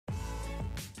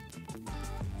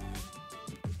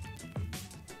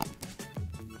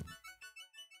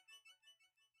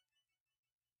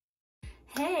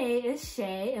Hey, it's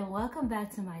Shay and welcome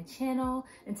back to my channel.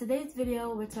 In today's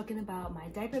video, we're talking about my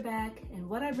diaper bag and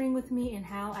what I bring with me and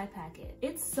how I pack it.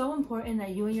 It's so important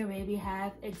that you and your baby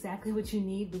have exactly what you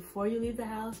need before you leave the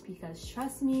house because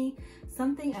trust me,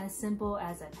 something as simple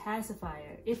as a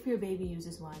pacifier, if your baby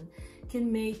uses one,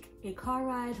 can make a car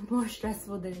ride more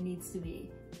stressful than it needs to be.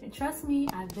 And trust me,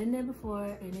 I've been there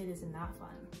before and it is not fun.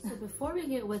 So before we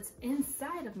get what's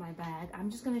inside of my bag, I'm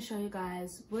just gonna show you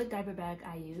guys what diaper bag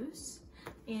I use.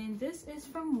 And this is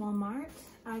from Walmart.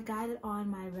 I got it on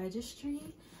my registry.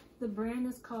 The brand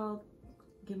is called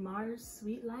Gimar's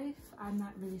Sweet Life. I'm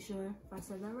not really sure if I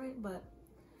said that right, but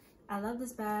I love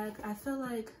this bag. I feel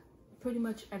like pretty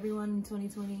much everyone in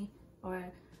 2020 or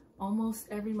almost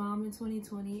every mom in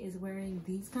 2020 is wearing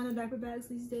these kind of diaper bags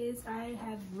these days. I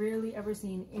have rarely ever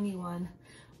seen anyone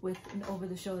with an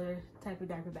over-the-shoulder type of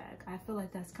diaper bag. I feel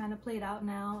like that's kind of played out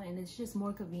now and it's just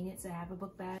more convenient to have a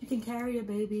book bag. You can carry a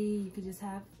baby, you can just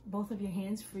have both of your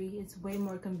hands free. It's way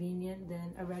more convenient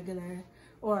than a regular,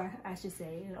 or I should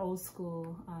say an old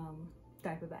school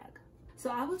diaper bag. So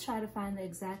I will try to find the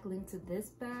exact link to this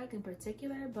bag in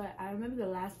particular, but I remember the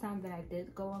last time that I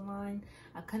did go online,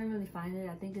 I couldn't really find it.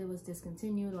 I think it was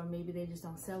discontinued or maybe they just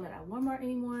don't sell it at Walmart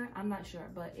anymore. I'm not sure,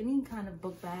 but any kind of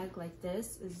book bag like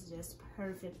this is just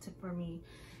perfect for me.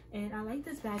 And I like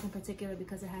this bag in particular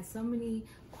because it has so many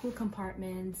cool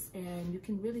compartments and you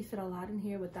can really fit a lot in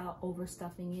here without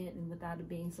overstuffing it and without it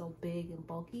being so big and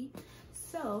bulky.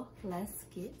 So let's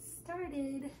get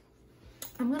started.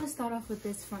 I'm gonna start off with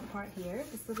this front part here,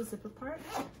 this little zipper part.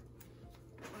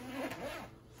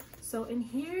 So in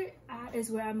here is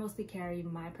where I mostly carry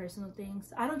my personal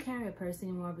things. I don't carry a purse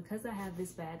anymore because I have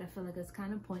this bag. I feel like it's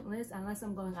kind of pointless unless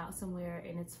I'm going out somewhere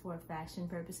and it's for fashion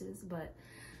purposes. But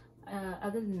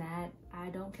other than that, I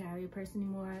don't carry a purse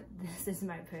anymore. This is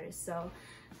my purse. So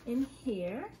in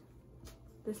here,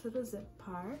 this little zip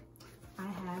part, I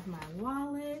have my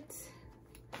wallet.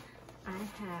 I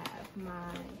have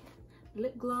my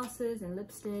lip glosses and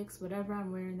lipsticks, whatever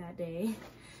I'm wearing that day.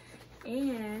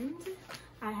 And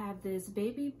I have this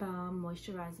Baby Balm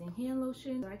moisturizing hand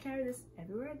lotion. So I carry this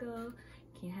everywhere I go.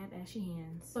 Can't have ashy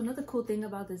hands. So another cool thing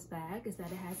about this bag is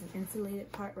that it has an insulated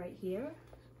part right here,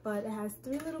 but it has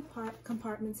three little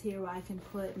compartments here where I can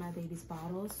put my baby's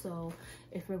bottles. So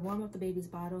if we're warm up the baby's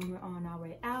bottle and we're on our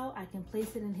way out, I can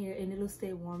place it in here and it'll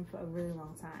stay warm for a really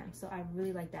long time. So I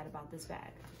really like that about this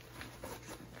bag.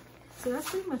 So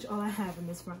that's pretty much all I have in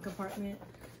this front compartment.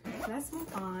 Let's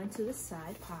move on to the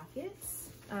side pockets.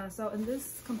 So in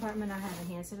this compartment, I have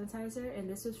a hand sanitizer, and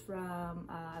this is from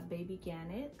Baby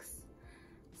Ganix.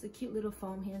 It's a cute little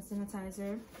foam hand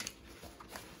sanitizer.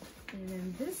 And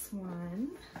then this one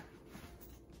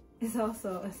is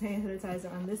also a hand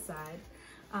sanitizer on this side.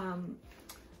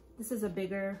 This is a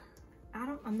bigger,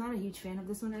 I'm not a huge fan of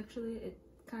this one actually. It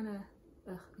kind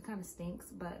of stinks,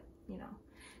 but you know,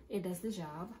 it does the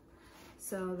job.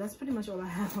 So that's pretty much all I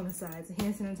have on the sides,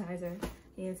 hand sanitizer,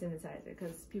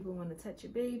 because people want to touch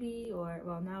your baby, or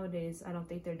well, nowadays I don't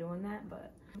think they're doing that.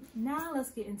 But now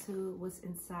let's get into what's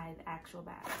inside the actual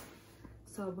bag.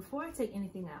 So before I take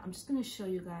anything out, I'm just going to show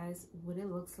you guys what it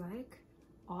looks like,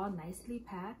 all nicely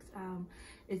packed.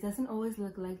 It doesn't always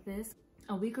look like this.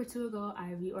 A week or two ago,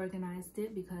 I reorganized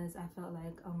it because I felt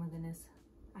like, oh my goodness,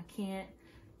 I can't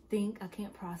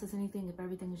process anything if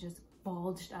everything is just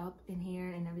bulged up in here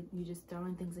and you just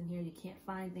throwing things in here, you can't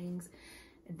find things,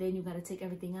 and then you got to take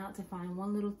everything out to find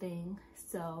one little thing.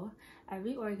 So I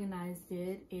reorganized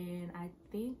it and I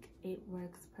think it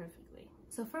works perfectly.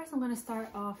 So first I'm going to start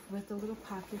off with the little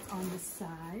pockets on the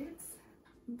sides.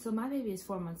 So my baby is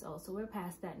 4 months old, so we're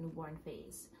past that newborn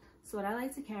phase. So what I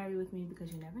like to carry with me,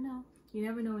 because you never know when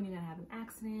you're gonna have an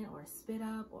accident or spit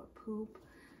up or poop.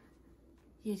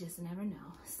 You just never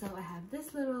know. So I have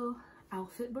this little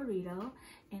outfit burrito,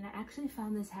 and I actually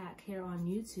found this hack here on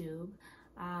YouTube.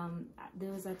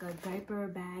 There was like a diaper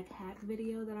bag hack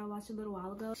video that I watched a little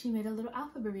while ago. She made a little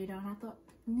outfit burrito and I thought,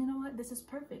 you know what, this is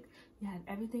perfect. You have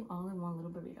everything all in one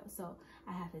little burrito. So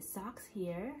I have his socks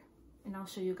here, and I'll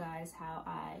show you guys how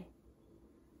I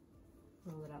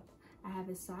roll it up. I have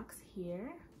his socks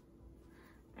here,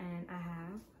 and I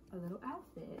have a little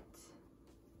outfit,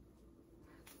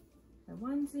 a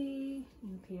onesie,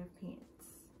 and a pair of pants.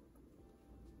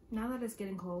 Now that it's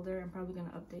getting colder, I'm probably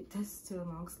gonna update this to a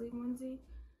long sleeve onesie.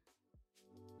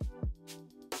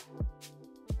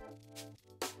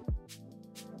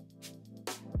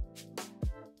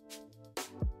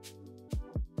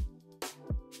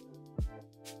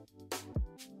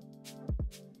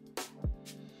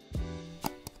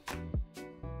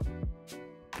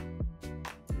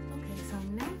 Okay, so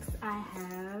next I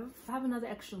have I have another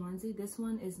extra onesie. This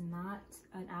one is not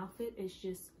an outfit, it's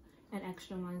just an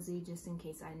extra onesie just in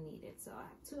case I need it. So I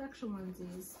have 2 extra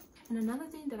onesies. And another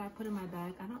thing that I put in my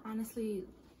bag, I don't honestly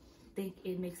think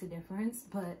it makes a difference,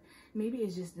 but maybe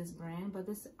it's just this brand, but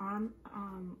this Arm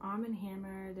 &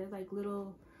 Hammer, they're like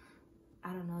little,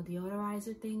 I don't know,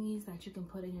 deodorizer thingies that you can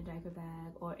put in your diaper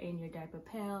bag or in your diaper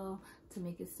pail to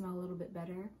make it smell a little bit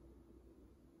better.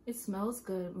 It smells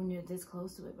good when you're this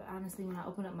close to it, but honestly, when I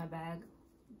open up my bag,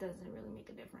 it doesn't really make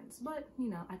a difference. But, you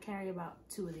know, I carry about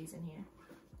 2 of these in here.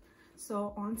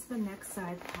 So on to the next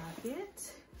side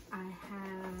pocket, I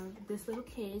have this little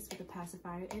case with a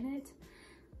pacifier in it.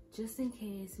 Just in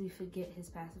case we forget his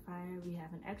pacifier, we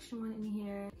have an extra one in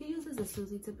here. He uses a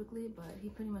Suzy typically, but he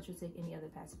pretty much would take any other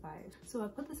pacifier. So I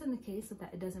put this in the case so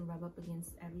that it doesn't rub up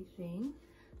against everything.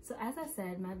 So as I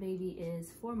said, my baby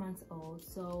is 4 months old,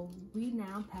 so we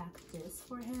now pack this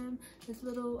for him. This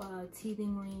little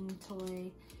teething ring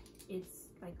toy. It's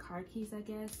like car keys, I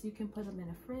guess. You can put them in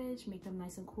a fridge, make them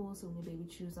nice and cool, so when your baby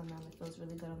chews on them, it feels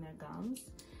really good on their gums.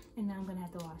 And now I'm gonna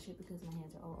have to wash it because my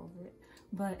hands are all over it.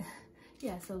 But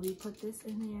yeah, so we put this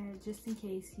in there just in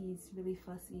case he's really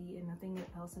fussy and nothing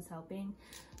else is helping.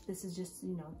 This is just,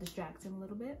 you know, distract him a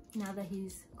little bit. Now that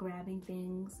he's grabbing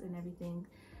things and everything,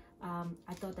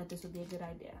 I thought that this would be a good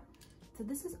idea. So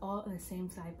this is all in the same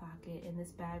side pocket, and this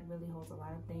bag really holds a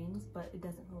lot of things, but it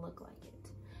doesn't look like it.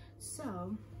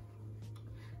 So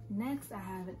next I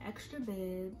have an extra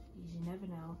bib. You never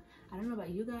know. I don't know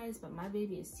about you guys, but my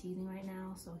baby is teething right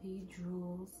now, so he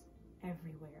drools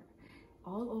everywhere,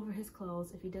 all over his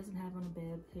clothes. If he doesn't have on a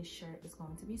bib, his shirt is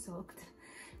going to be soaked.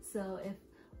 So if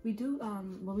we do,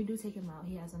 when we do take him out,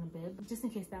 he has on a bib. Just in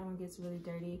case that one gets really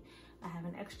dirty, I have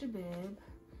an extra bib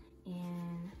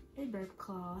and a burp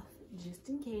cloth, just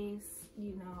in case,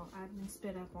 you know, I've been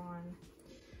spit up on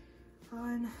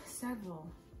several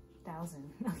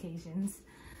thousand occasions.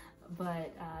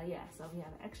 But yeah, so we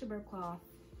have an extra burp cloth,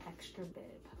 extra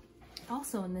bib.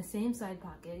 Also in the same side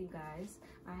pocket, you guys,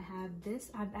 I have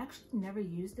this. I've actually never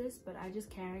used this, but I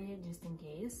just carry it just in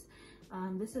case.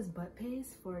 This is butt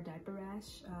paste for diaper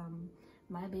rash.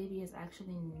 My baby has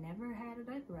actually never had a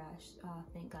diaper rash,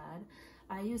 thank God.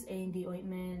 I use A&D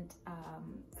ointment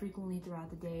frequently throughout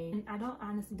the day, and I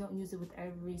honestly don't use it with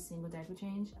every single diaper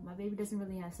change. My baby doesn't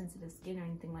really have sensitive skin or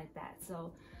anything like that,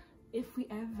 so if we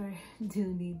ever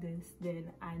do need this,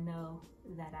 then I know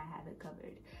that I have it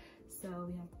covered. So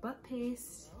we have butt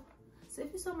paste. So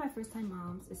if you saw my first time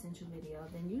mom's essential video,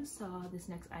 then you saw this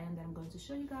next item that I'm going to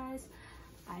show you guys.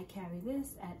 I carry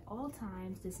this at all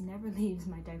times. This never leaves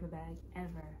my diaper bag,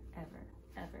 ever, ever,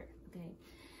 ever, okay?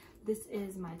 This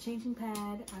is my changing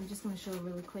pad. I'm just gonna show it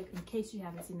really quick in case you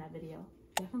haven't seen that video.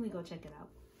 Definitely go check it out.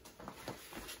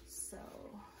 So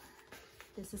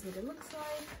this is what it looks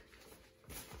like.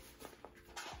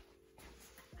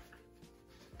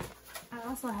 I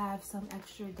also have some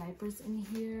extra diapers in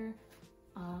here.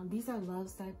 These are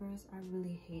Love's diapers. I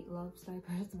really hate Love's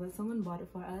diapers, but someone bought it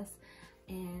for us,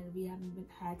 and we haven't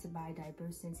had to buy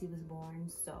diapers since he was born,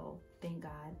 so thank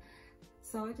God.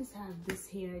 So I just have this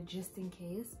here just in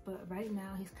case, but right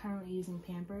now he's currently using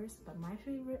Pampers, but my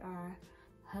favorite are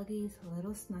Huggies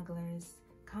Little Snugglers.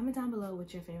 Comment down below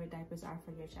what your favorite diapers are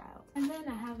for your child. And then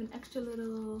I have an extra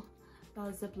little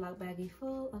Ziploc baggie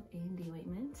full of A&D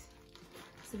ointment.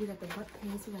 So we got the butt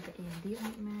paste, we got the A&D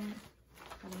ointment.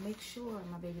 Gotta make sure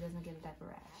my baby doesn't get a diaper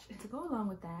rash. To go along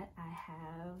with that, I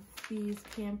have these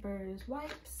Pampers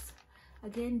wipes.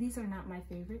 Again, these are not my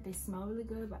favorite. They smell really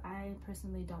good, but I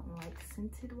personally don't like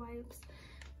scented wipes.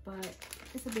 But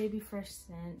it's a baby fresh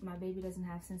scent. My baby doesn't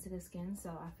have sensitive skin, so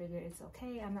I figure it's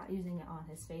okay. I'm not using it on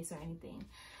his face or anything.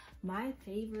 My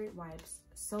favorite wipes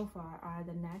so far are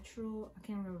the natural, I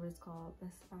can't remember what it's called.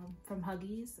 That's from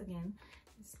Huggies. Again,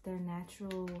 it's their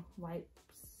natural wipes.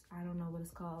 I don't know what it's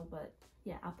called, but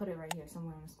yeah, I'll put it right here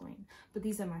somewhere on the screen. But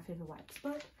these are my favorite wipes.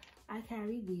 But I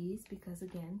carry these because,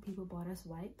 again, people bought us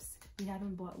wipes. We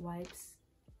haven't bought wipes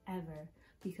ever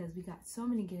because we got so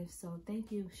many gifts. So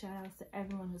thank you. Shout outs to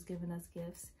everyone who's given us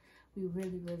gifts. We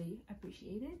really, really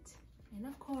appreciate it. And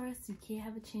of course, you can't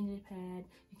have a changing pad.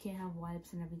 You can't have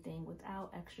wipes and everything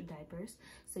without extra diapers.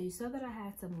 So you saw that I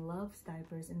had some Love's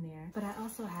diapers in there. But I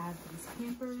also have these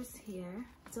Pampers here.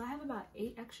 So I have about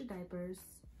 8 extra diapers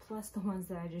plus the ones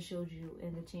that I just showed you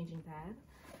in the changing pad.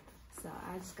 So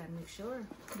I just gotta make sure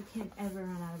you can't ever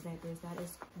run out of diapers. That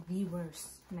is the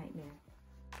worst nightmare.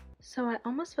 So I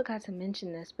almost forgot to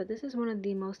mention this, but this is one of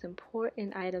the most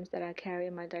important items that I carry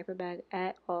in my diaper bag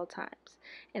at all times.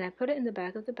 And I put it in the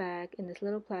back of the bag in this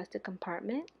little plastic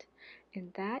compartment.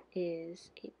 And that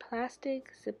is a plastic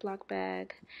Ziploc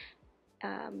bag.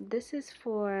 This is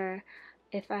for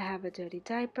If I have a dirty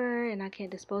diaper and I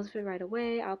can't dispose of it right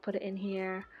away, I'll put it in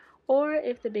here. Or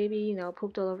if the baby, you know,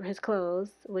 pooped all over his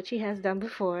clothes, which he has done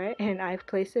before, and I've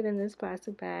placed it in this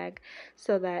plastic bag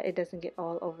so that it doesn't get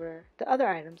all over the other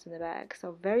items in the bag.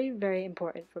 So very, very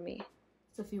important for me.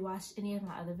 So if you watched any of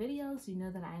my other videos, you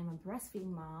know that I am a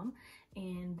breastfeeding mom,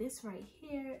 and this right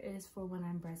here is for when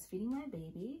I'm breastfeeding my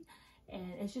baby,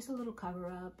 and it's just a little cover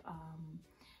up.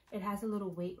 It has a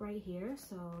little weight right here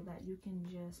so that you can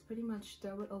just pretty much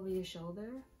throw it over your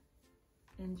shoulder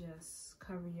and just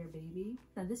cover your baby.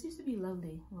 Now this used to be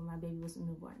lovely when my baby was a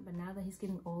newborn, but now that he's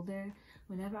getting older,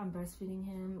 whenever I'm breastfeeding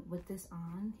him with this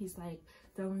on, he's like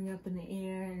throwing up in the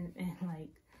air and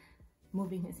like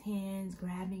moving his hands,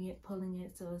 grabbing it, pulling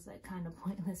it, so it's like kind of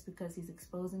pointless because he's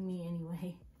exposing me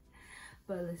anyway.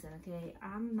 But listen, okay,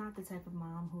 I'm not the type of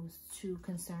mom who's too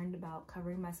concerned about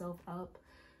covering myself up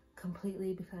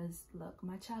completely because look,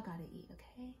 my child gotta eat,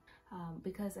 okay?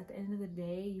 Because at the end of the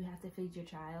day, you have to feed your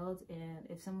child, and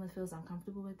if someone feels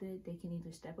uncomfortable with it, they can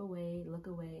either step away, look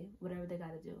away, whatever they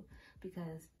gotta do,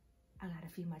 because I gotta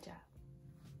feed my child.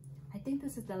 I think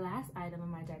this is the last item in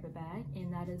my diaper bag,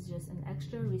 and that is just an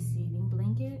extra receiving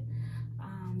blanket.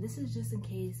 This is just in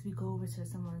case we go over to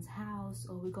someone's house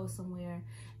or we go somewhere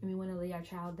and we want to lay our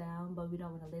child down, but we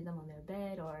don't want to lay them on their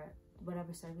bed or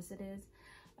whatever service it is.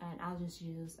 And I'll just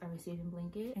use a receiving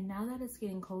blanket. And now that it's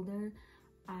getting colder,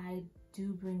 I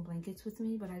do bring blankets with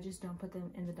me, but I just don't put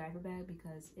them in the diaper bag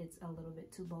because it's a little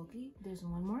bit too bulky. There's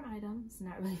one more item. It's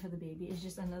not really for the baby. It's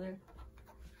just another,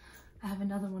 I have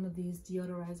another one of these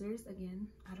deodorizers. Again,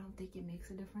 I don't think it makes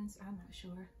a difference. I'm not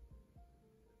sure.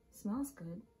 Smells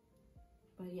good.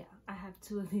 But yeah, I have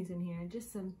 2 of these in here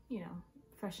just to, you know,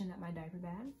 freshen up my diaper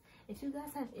bag. If you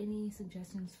guys have any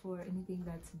suggestions for anything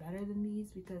that's better than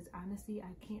these, because honestly,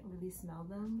 I can't really smell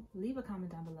them, leave a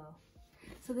comment down below.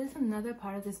 So there's another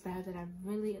part of this bag that I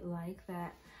really like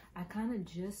that I kind of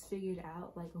just figured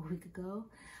out like a week ago.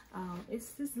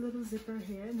 It's this little zipper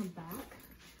here in the back.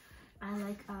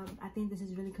 I think this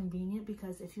is really convenient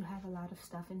because if you have a lot of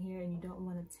stuff in here and you don't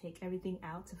want to take everything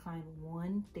out to find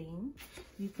one thing,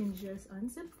 you can just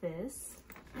unzip this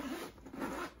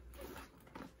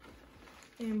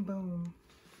and boom,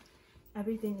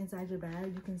 everything inside your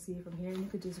bag, you can see it from here, and you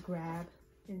could just grab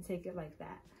and take it like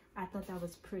that. I thought that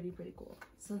was pretty cool.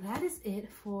 So that is it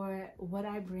for what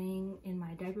I bring in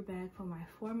my diaper bag for my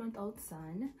 4-month-old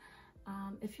son.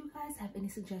 If you guys have any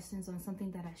suggestions on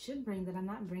something that I should bring that I'm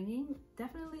not bringing,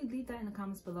 definitely leave that in the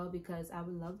comments below because I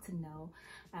would love to know.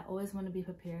 I always want to be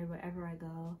prepared wherever I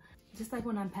go. Just like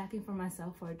when I'm packing for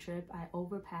myself for a trip, I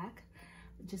overpack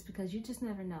just because you just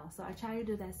never know. So I try to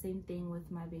do that same thing with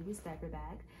my baby's diaper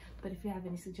bag. But if you have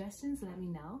any suggestions, let me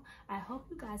know. I hope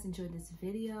you guys enjoyed this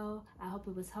video. I hope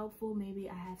it was helpful. Maybe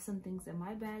I have some things in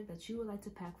my bag that you would like to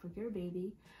pack for your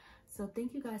baby. So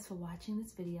thank you guys for watching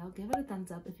this video. Give it a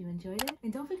thumbs up if you enjoyed it.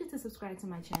 And don't forget to subscribe to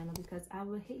my channel because I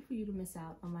would hate for you to miss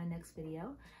out on my next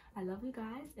video. I love you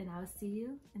guys, and I will see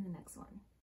you in the next one.